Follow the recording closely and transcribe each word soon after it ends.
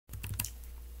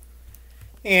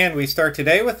And we start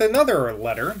today with another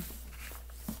letter.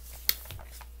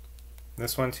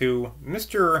 This one to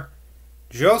Mr.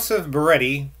 Joseph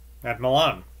Baretti at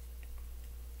Milan.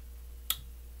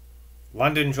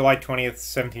 London, July 20th,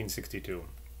 1762.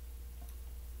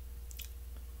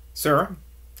 Sir,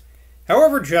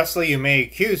 however justly you may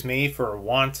accuse me for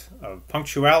want of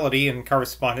punctuality in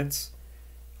correspondence,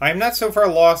 I am not so far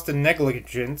lost in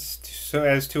negligence so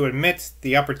as to omit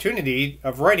the opportunity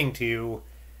of writing to you,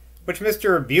 which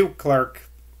Mr. Beauclerk's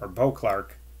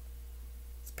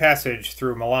passage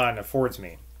through Milan affords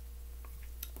me.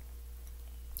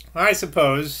 I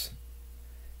suppose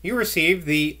you received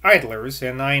the Idlers,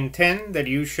 and I intend that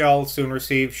you shall soon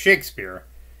receive Shakespeare,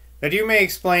 that you may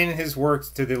explain his works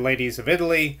to the ladies of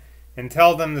Italy, and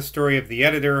tell them the story of the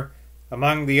editor,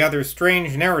 among the other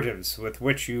strange narratives with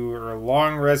which your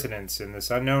long residence in this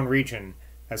unknown region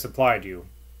has supplied you.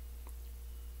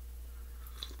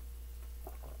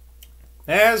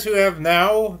 As you have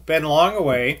now been long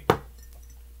away,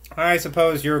 I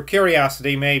suppose your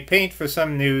curiosity may pant for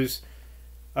some news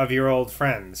of your old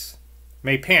friends.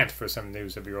 Maybe I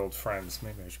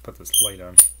should put this light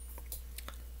on.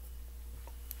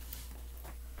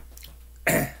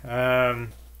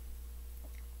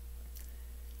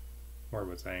 Where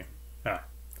was I?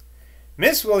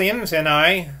 Miss Williams and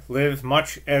I live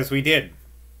much as we did.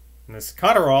 Miss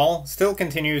Cotterall still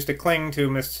continues to cling to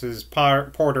Mrs.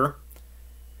 Porter,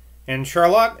 and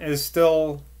Charlotte is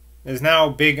now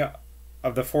big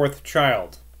of the fourth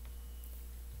child.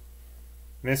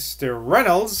 Mr.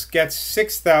 Reynolds gets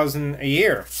 $6,000 a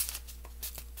year.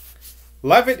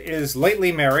 Levitt is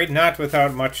lately married, not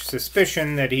without much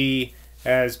suspicion that he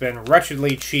has been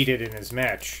wretchedly cheated in his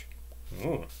match.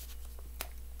 Ooh.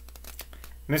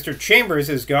 Mr. Chambers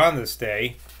is gone this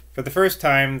day, for the first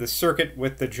time the circuit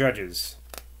with the judges.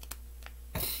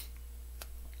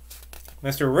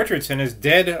 Mr. Richardson is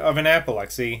dead of an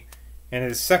apoplexy, and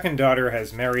his second daughter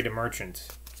has married a merchant.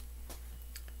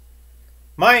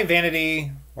 My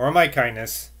vanity, or my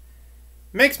kindness,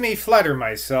 makes me flatter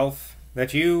myself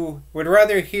that you would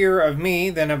rather hear of me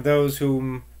than of those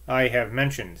whom I have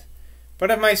mentioned.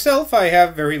 But of myself I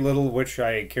have very little which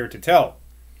I care to tell.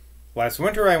 Last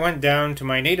winter I went down to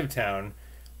my native town,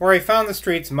 where I found the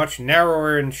streets much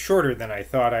narrower and shorter than I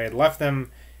thought I had left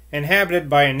them, inhabited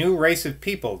by a new race of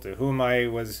people to whom I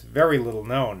was very little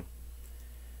known.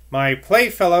 My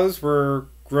playfellows were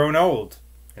grown old,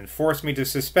 and forced me to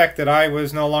suspect that I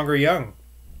was no longer young.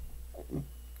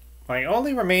 My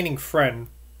only remaining friend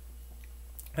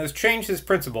has changed his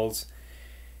principles,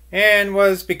 and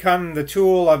was become the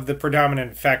tool of the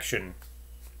predominant faction.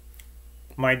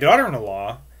 My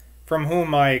daughter-in-law, from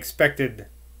whom I expected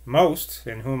most,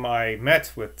 and whom I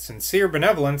met with sincere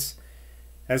benevolence,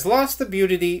 has lost the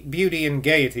beauty and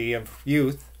gaiety of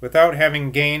youth without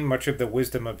having gained much of the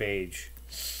wisdom of age.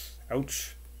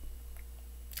 Ouch.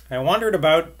 I wandered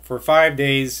about for 5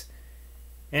 days,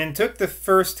 and took the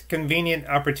first convenient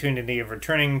opportunity of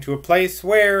returning to a place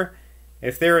where,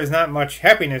 if there is not much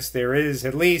happiness, there is,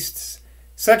 at least,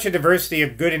 such a diversity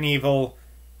of good and evil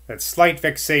that slight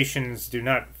vexations do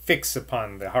not fix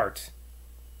upon the heart.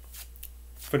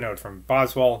 Footnote from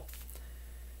Boswell.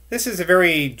 This is a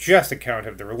very just account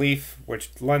of the relief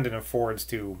which London affords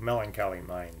to melancholy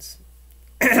minds.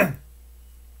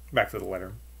 Back to the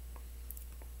letter.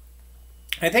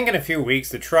 I think in a few weeks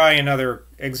to try another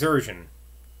exertion.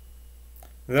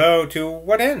 Though to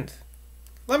what end?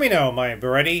 Let me know, my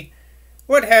Baretti,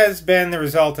 what has been the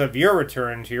result of your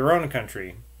return to your own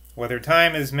country, whether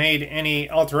time has made any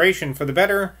alteration for the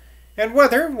better, and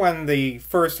whether, when the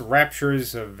first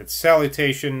raptures of its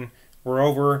salutation were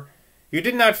over, you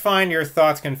did not find your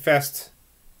thoughts confessed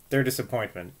their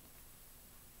disappointment.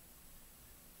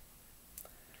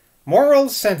 Moral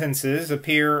sentences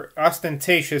appear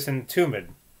ostentatious and timid,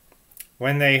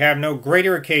 when they have no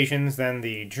greater occasions than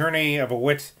the journey of a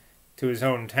wit to his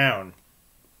own town.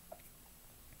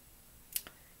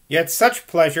 Yet such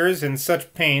pleasures and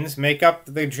such pains make up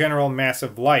the general mass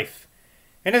of life,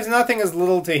 and as nothing is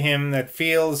little to him that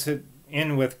feels it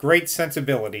in with great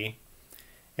sensibility,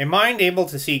 a mind able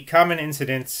to see common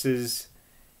incidences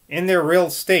in their real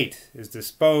state is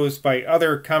disposed by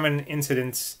other common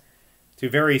incidents to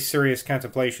very serious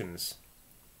contemplations.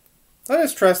 Let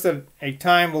us trust that a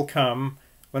time will come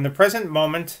when the present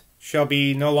moment shall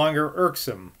be no longer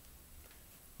irksome,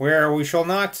 where we shall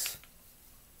not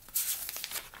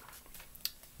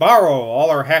borrow all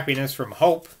our happiness from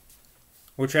hope,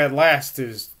 which at last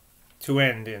is to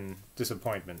end in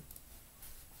disappointment.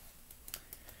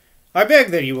 I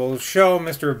beg that you will show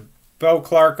Mr.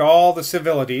 Beauclerk all the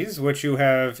civilities which you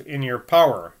have in your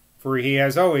power, for he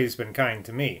has always been kind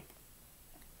to me.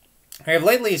 I have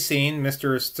lately seen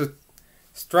Mr.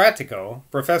 Stratico,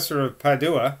 professor of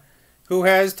Padua, who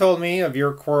has told me of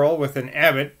your quarrel with an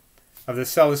abbot of the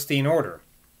Celestine order,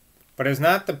 but has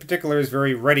not the particulars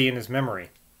very ready in his memory.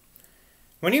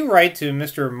 When you write to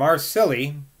Mr.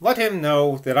 Marsili, let him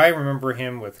know that I remember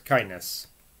him with kindness.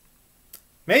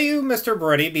 May you, Mr.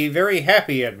 Baretti, be very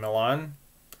happy at Milan,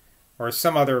 or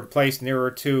some other place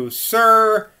nearer to,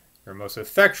 Sir, your most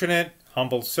affectionate,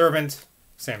 humble servant,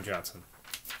 Sam Johnson.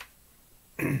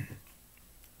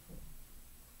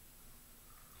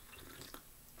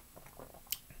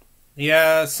 The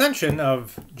ascension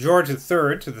of George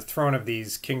III to the throne of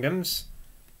these kingdoms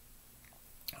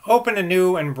opened a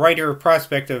new and brighter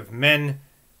prospect of men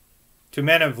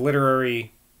of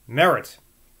literary merit,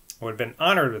 who had been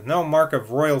honored with no mark of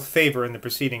royal favor in the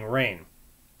preceding reign.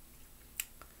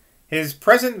 His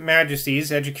present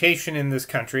Majesty's education in this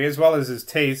country, as well as his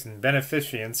taste and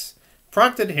beneficence,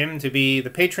 prompted him to be the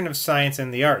patron of science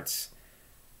and the arts.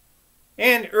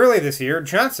 And early this year,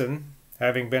 Johnson,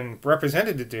 having been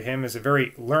represented to him as a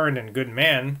very learned and good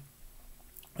man,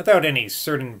 without any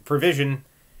certain provision,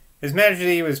 His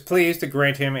Majesty was pleased to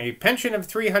grant him a pension of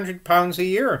 £300 a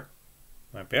year.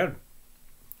 Not bad.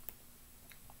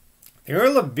 The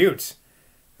Earl of Bute,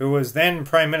 who was then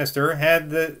Prime Minister, had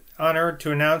the honour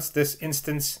to announce this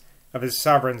instance of his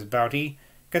sovereign's bounty,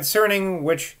 concerning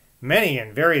which many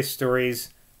and various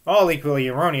stories, all equally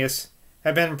erroneous,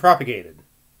 have been propagated,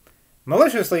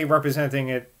 maliciously representing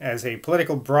it as a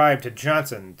political bribe to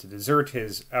Johnson to desert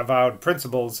his avowed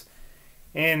principles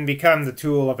and become the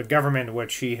tool of a government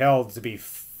which he held to be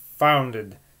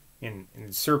founded in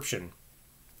usurpation.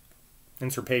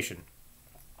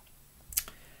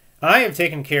 I have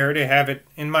taken care to have it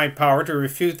in my power to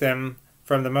refute them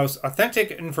from the most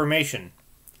authentic information.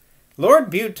 Lord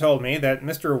Bute told me that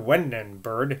Mr.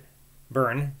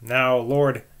 Burn, now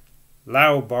Lord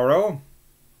Loughborough,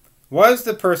 was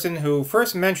the person who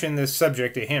first mentioned this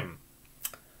subject to him.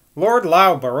 Lord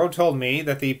Loughborough told me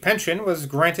that the pension was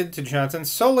granted to Johnson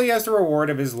solely as the reward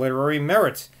of his literary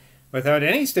merit, without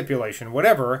any stipulation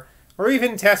whatever, or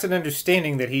even tacit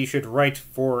understanding that he should write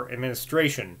for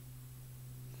administration.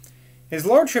 His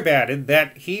lordship added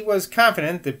that he was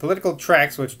confident the political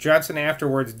tracts which Johnson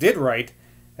afterwards did write,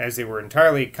 as they were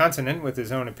entirely consonant with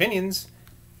his own opinions,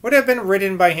 would have been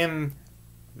written by him,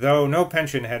 though no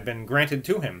pension had been granted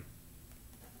to him.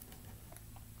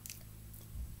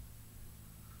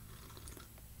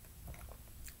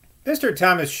 Mr.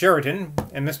 Thomas Sheridan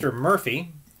and Mr.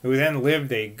 Murphy, who then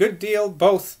lived a good deal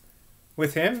both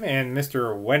with him and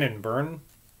Mr. Wenenburn,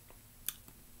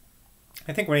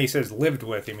 I think when he says lived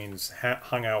with, he means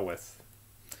hung out with,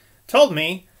 told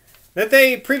me that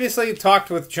they previously talked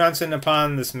with Johnson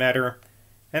upon this matter,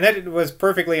 and that it was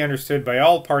perfectly understood by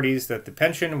all parties that the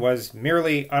pension was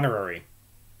merely honorary.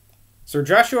 Sir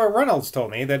Joshua Reynolds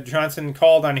told me that Johnson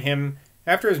called on him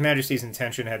after His Majesty's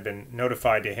intention had been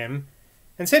notified to him,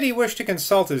 and said he wished to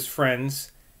consult his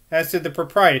friends as to the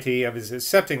propriety of his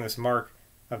accepting this mark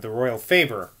of the royal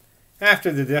favour,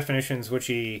 after the definitions which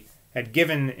he had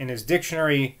given in his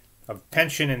dictionary of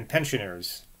pension and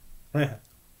pensioners.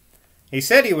 He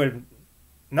said he would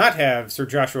not have Sir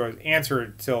Joshua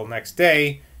answer till next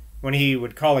day, when he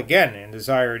would call again, and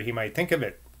desired he might think of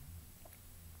it.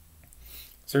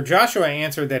 Sir Joshua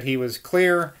answered that he was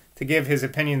clear to give his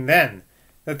opinion then,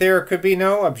 that there could be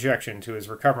no objection to his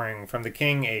recovering from the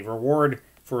king a reward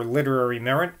for literary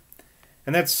merit,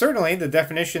 and that certainly the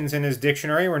definitions in his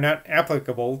dictionary were not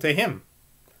applicable to him.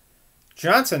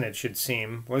 Johnson, it should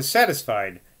seem, was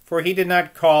satisfied, for he did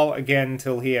not call again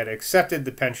till he had accepted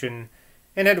the pension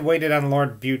and had waited on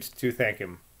Lord Bute to thank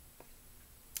him.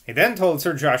 He then told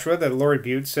Sir Joshua that Lord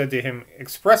Bute said to him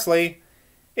expressly,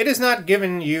 "It is not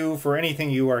given you for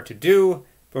anything you are to do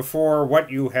before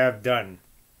what you have done."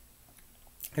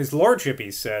 His lordship, he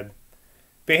said,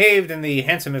 behaved in the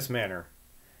handsomest manner.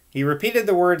 He repeated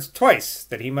the words twice,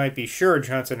 that he might be sure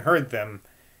Johnson heard them,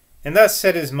 and thus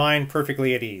set his mind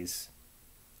perfectly at ease.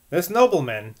 This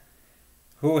nobleman,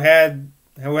 who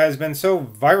has been so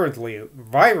virulently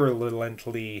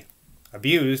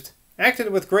abused, acted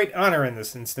with great honour in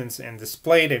this instance, and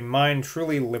displayed a mind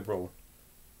truly liberal.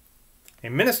 A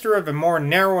minister of a more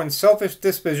narrow and selfish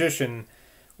disposition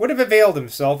would have availed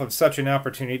himself of such an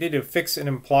opportunity to fix an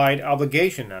implied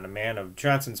obligation on a man of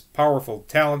Johnson's powerful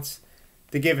talents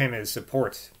to give him his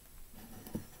support.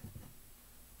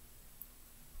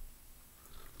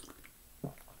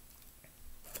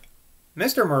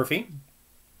 Mr. Murphy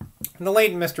and the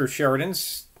late Mr. Sheridan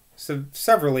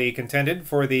severally contended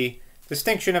for the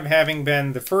distinction of having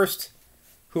been the first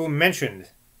who mentioned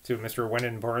to Mr.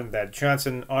 Wenenburn that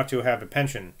Johnson ought to have a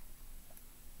pension.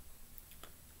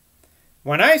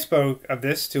 When I spoke of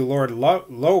this to Lord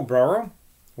Loughborough,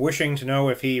 wishing to know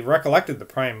if he recollected the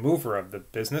prime mover of the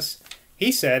business,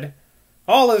 he said,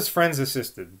 all his friends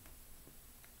assisted.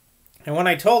 And when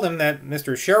I told him that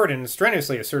Mr. Sheridan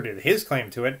strenuously asserted his claim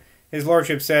to it, his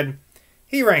lordship said,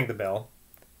 he rang the bell.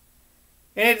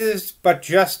 And it is but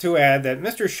just to add that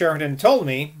Mr. Sheridan told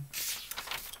me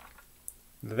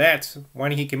that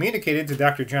when he communicated to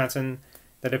Dr. Johnson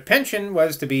that a pension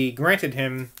was to be granted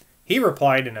him, he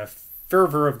replied in a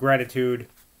fervor of gratitude,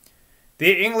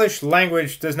 the English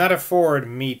language does not afford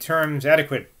me terms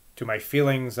adequate to my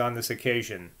feelings on this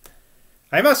occasion.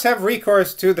 I must have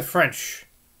recourse to the French.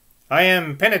 I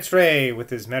am pénétré with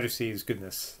His Majesty's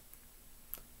goodness.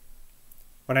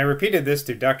 When I repeated this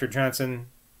to Dr. Johnson,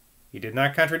 he did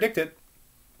not contradict it.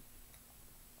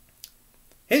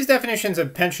 His definitions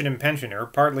of pension and pensioner,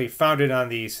 partly founded on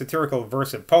the satirical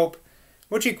verse of Pope,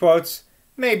 which he quotes,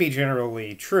 may be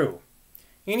generally true.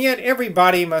 And yet every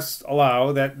body must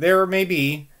allow that there may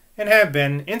be, and have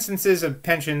been, instances of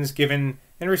pensions given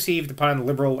and received upon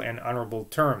liberal and honorable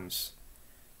terms.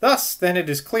 Thus, then, it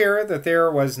is clear that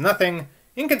there was nothing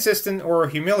inconsistent or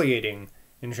humiliating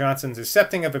in Johnson's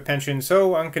accepting of a pension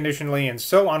so unconditionally and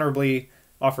so honorably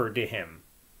offered to him.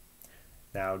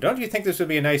 Now, don't you think this would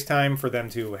be a nice time for them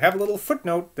to have a little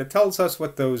footnote that tells us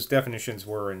what those definitions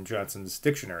were in Johnson's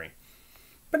dictionary?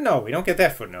 But no, we don't get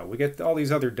that footnote. We get all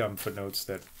these other dumb footnotes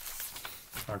that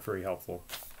aren't very helpful.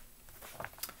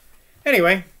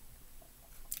 Anyway,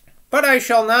 but I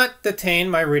shall not detain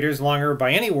my readers longer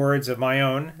by any words of my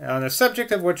own on a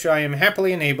subject of which I am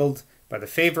happily enabled by the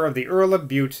favor of the Earl of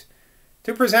Bute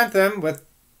to present them with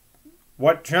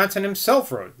what Johnson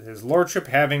himself wrote, his lordship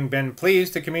having been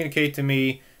pleased to communicate to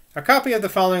me a copy of the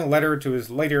following letter to his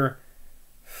late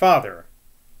father,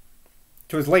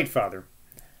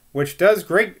 which does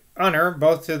great honor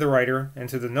both to the writer and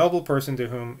to the noble person to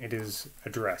whom it is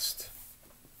addressed.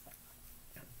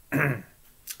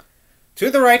 To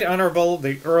the Right Honourable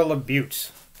the Earl of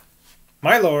Bute.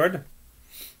 My lord,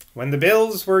 when the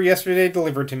bills were yesterday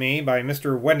delivered to me by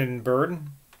Mr. Weddenburn,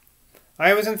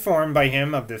 I was informed by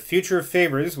him of the future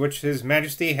favours which His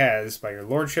Majesty has, by your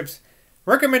lordship's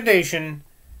recommendation,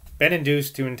 been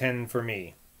induced to intend for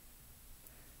me.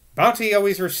 Bounty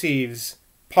always receives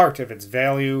part of its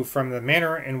value from the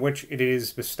manner in which it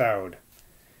is bestowed.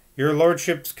 Your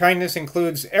lordship's kindness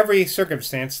includes every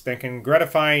circumstance that can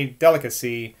gratify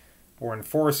delicacy or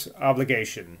enforce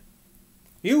obligation.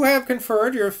 You have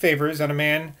conferred your favours on a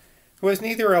man who has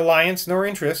neither alliance nor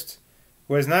interest,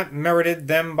 who has not merited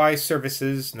them by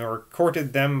services, nor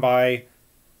courted them by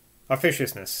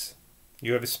officiousness.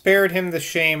 You have spared him the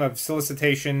shame of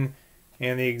solicitation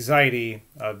and the anxiety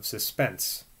of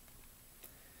suspense.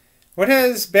 What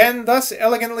has been thus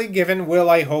elegantly given will,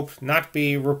 I hope, not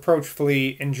be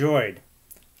reproachfully enjoyed.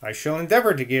 I shall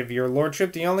endeavour to give your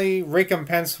lordship the only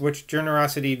recompense which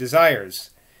generosity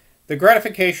desires, the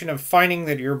gratification of finding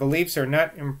that your beliefs are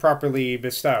not improperly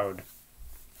bestowed.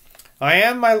 I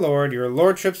am, my lord, your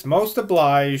lordship's most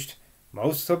obliged,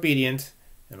 most obedient,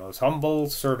 and most humble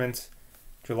servant,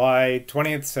 July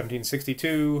 20th,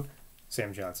 1762,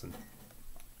 Sam Johnson.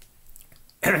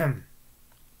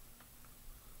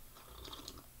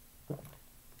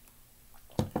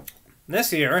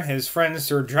 This year, his friend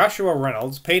Sir Joshua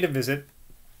Reynolds paid a visit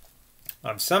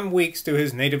of some weeks to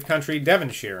his native country,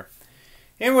 Devonshire,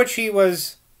 in which he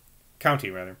was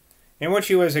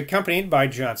accompanied by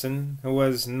Johnson, who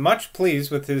was much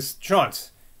pleased with his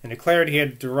jaunt, and declared he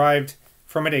had derived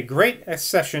from it a great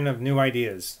accession of new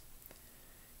ideas.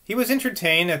 He was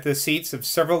entertained at the seats of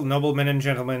several noblemen and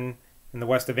gentlemen in the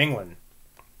west of England.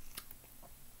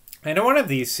 And at one of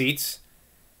these seats,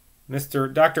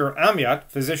 Dr. Amyot,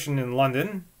 physician in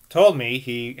London, told me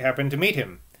he happened to meet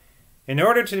him. In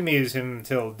order to amuse him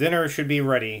till dinner should be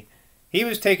ready, he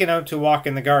was taken out to walk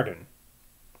in the garden.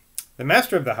 The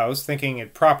master of the house, thinking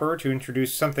it proper to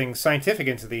introduce something scientific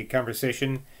into the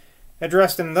conversation,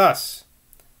 addressed him thus,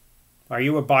 "Are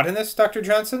you a botanist, Dr.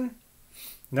 Johnson?"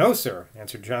 "No, sir,"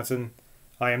 answered Johnson,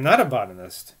 "I am not a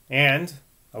botanist, and,"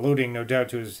 alluding no doubt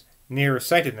to his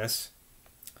near-sightedness,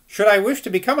 "should I wish to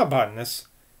become a botanist,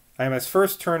 I must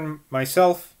first turn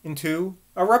myself into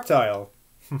a reptile."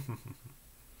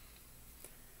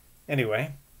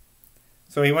 Anyway,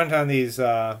 so he went on these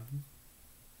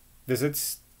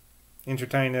visits,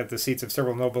 entertained at the seats of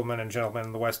several noblemen and gentlemen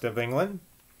in the west of England.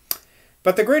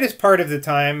 But the greatest part of the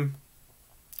time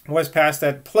was passed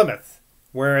at Plymouth,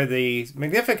 where the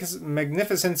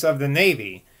magnificence of the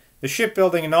navy, the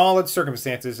shipbuilding and all its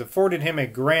circumstances afforded him a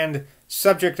grand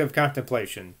subject of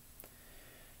contemplation.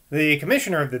 The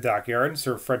commissioner of the dockyard,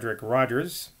 Sir Frederick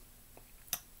Rogers,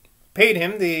 paid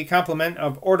him the compliment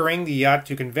of ordering the yacht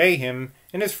to convey him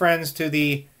and his friends to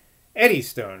the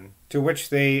Eddystone, to which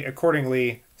they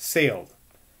accordingly sailed.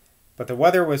 But the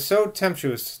weather was so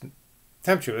tempestuous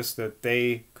that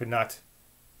they could not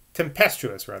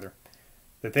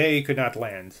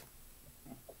land.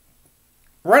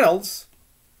 Reynolds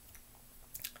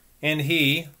and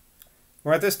he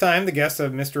were at this time the guests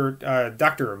of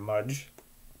Dr. Mudge.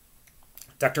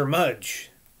 Dr. Mudge,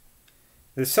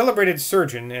 the celebrated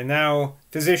surgeon and now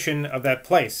physician of that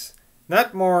place,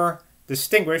 not more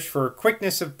distinguished for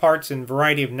quickness of parts and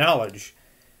variety of knowledge,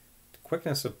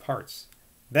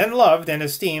 then loved and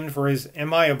esteemed for his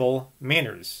amiable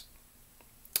manners.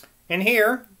 And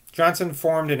here Johnson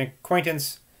formed an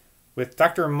acquaintance with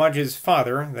Dr. Mudge's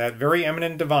father, that very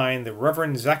eminent divine, the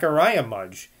Reverend Zachariah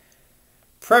Mudge,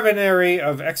 Prebendary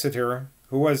of Exeter,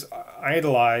 who was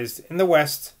idolized in the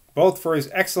West both for his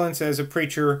excellence as a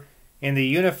preacher and the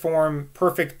uniform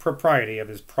perfect propriety of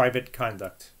his private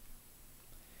conduct.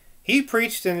 He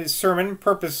preached in his sermon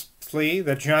purposely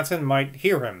that Johnson might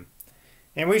hear him,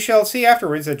 and we shall see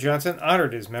afterwards that Johnson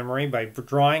honored his memory by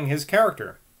drawing his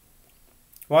character.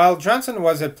 While Johnson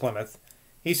was at Plymouth,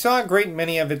 he saw a great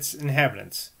many of its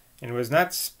inhabitants, and was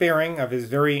not sparing of his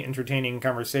very entertaining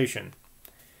conversation.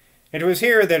 It was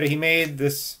here that he made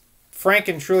this frank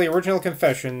and truly original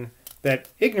confession that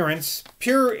ignorance,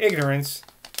 pure ignorance,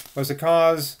 was the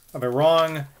cause of a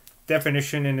wrong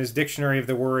definition in his dictionary of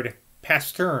the word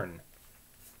pastern.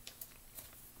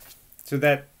 To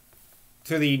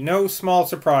the no small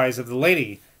surprise of the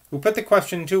lady who put the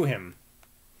question to him.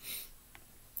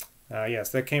 Yes,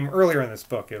 that came earlier in this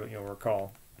book, you'll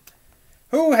recall.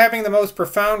 Who, having the most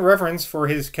profound reverence for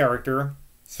his character,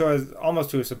 so as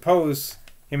almost to suppose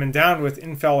him endowed with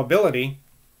infallibility,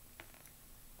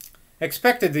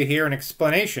 expected to hear an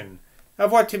explanation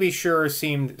of what to be sure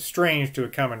seemed strange to a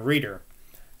common reader,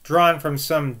 drawn from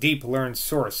some deep learned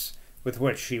source with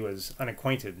which he was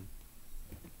unacquainted.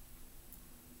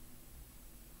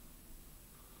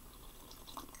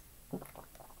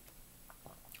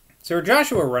 Sir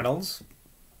Joshua Reynolds,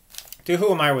 to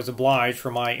whom I was obliged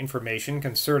for my information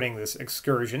concerning this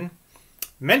excursion,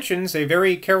 mentions a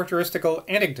very characteristical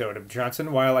anecdote of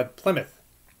Johnson while at Plymouth.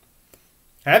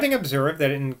 Having observed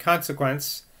that in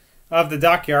consequence of the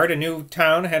dockyard a new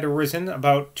town had arisen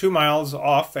about 2 miles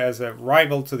off as a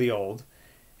rival to the old,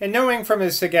 and knowing from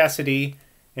his sagacity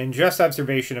and just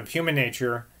observation of human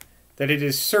nature that it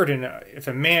is certain if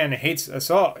a man hates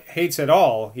at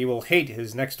all, he will hate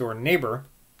his next-door neighbor,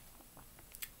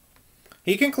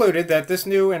 he concluded that this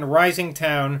new and rising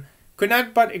town could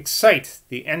not but excite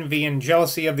the envy and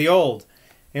jealousy of the old,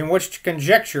 in which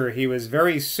conjecture he was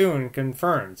very soon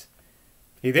confirmed.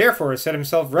 He therefore set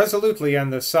himself resolutely on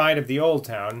the side of the old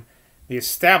town, the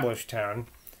established town,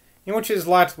 in which his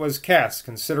lot was cast,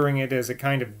 considering it as a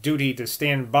kind of duty to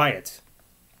stand by it.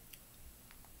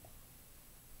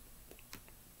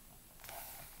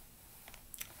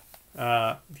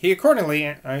 He accordingly,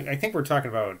 I think we're talking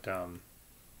about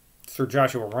Sir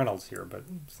Joshua Reynolds here, but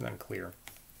it's unclear.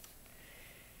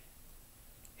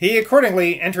 He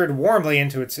accordingly entered warmly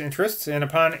into its interests, and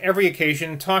upon every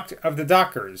occasion talked of the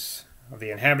dockers, of the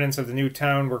inhabitants of the new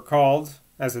town were called,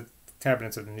 as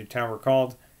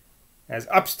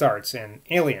upstarts and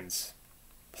aliens.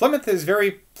 Plymouth is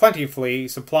very plentifully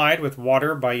supplied with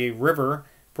water by a river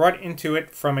brought into it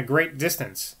from a great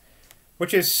distance,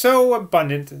 which is so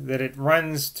abundant that it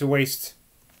runs to waste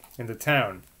in the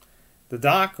town. The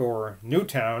dock, or new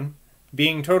town,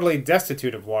 being totally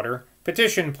destitute of water,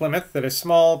 petitioned Plymouth that a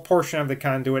small portion of the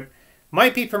conduit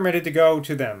might be permitted to go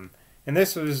to them, and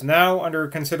this was now under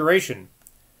consideration.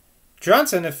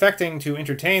 Johnson, affecting to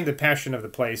entertain the passion of the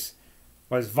place,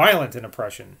 was violent in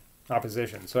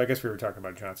opposition. So I guess we were talking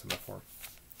about Johnson before.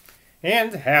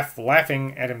 And, half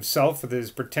laughing at himself with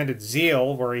his pretended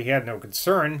zeal where he had no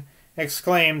concern,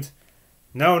 exclaimed,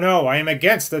 "No, no, I am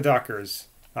against the dockers.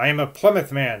 I am a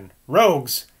Plymouth man.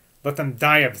 Rogues! Let them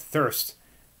die of thirst.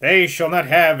 They shall not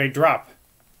have a drop."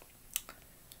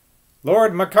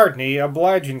 Lord Macartney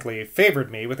obligingly favoured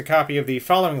me with a copy of the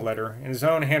following letter in his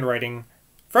own handwriting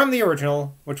from the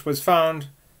original, which was found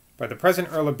by the present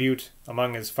Earl of Bute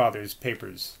among his father's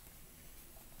papers.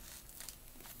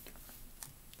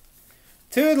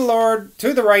 To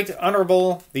the Right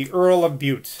Honourable the Earl of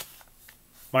Bute.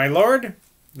 My Lord,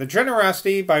 the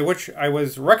generosity by which I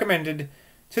was recommended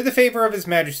to the favour of His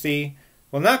Majesty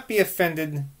will not be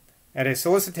offended at a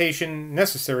solicitation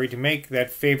necessary to make that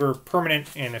favour permanent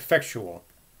and effectual.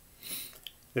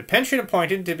 The pension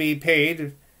appointed to be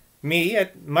paid me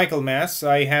at Michaelmas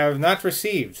I have not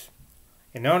received,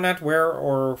 and know not where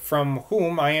or from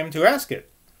whom I am to ask it.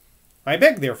 I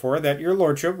beg, therefore, that your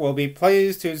lordship will be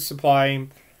pleased to supply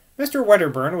Mr.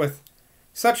 Wedderburn with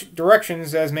such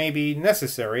directions as may be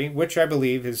necessary, which I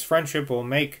believe his friendship will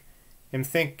make him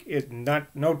think it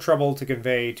no trouble to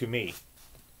convey to me.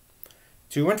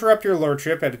 To interrupt your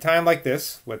lordship at a time like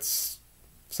this, with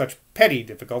such petty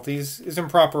difficulties, is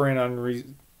improper and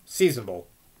unseasonable.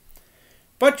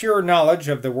 But your knowledge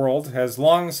of the world has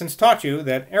long since taught you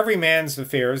that every man's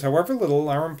affairs, however little,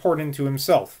 are important to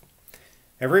himself.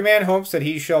 Every man hopes that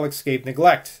he shall escape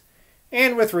neglect,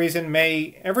 and with reason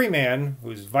may every man,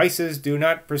 whose vices do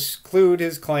not preclude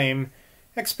his claim,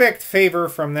 expect favor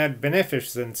from that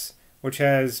beneficence which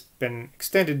has been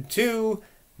extended to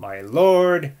my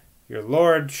lord, your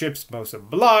lordship's most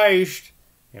obliged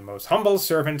and most humble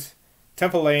servant,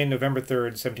 Temple Lane, November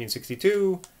 3rd,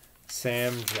 1762,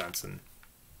 Sam Johnson.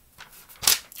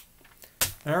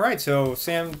 All right, so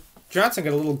Sam Johnson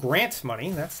got a little grant money.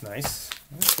 That's nice.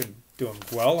 That should do him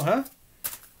well, huh?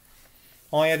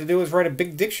 All he had to do was write a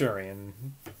big dictionary and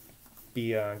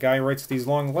be a guy who writes these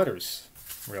long letters.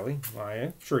 Really? Well,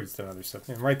 I'm sure he's done other stuff.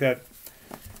 And write that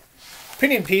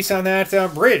opinion piece on that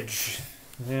bridge.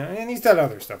 Yeah, and he's done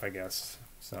other stuff, I guess.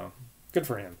 So, good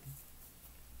for him.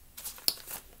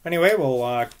 Anyway,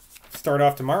 we'll start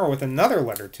off tomorrow with another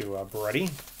letter to Baretti.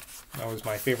 That was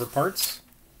my favorite parts.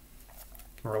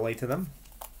 I can relate to them.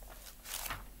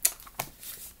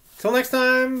 Till next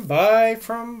time, bye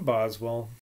from Boswell.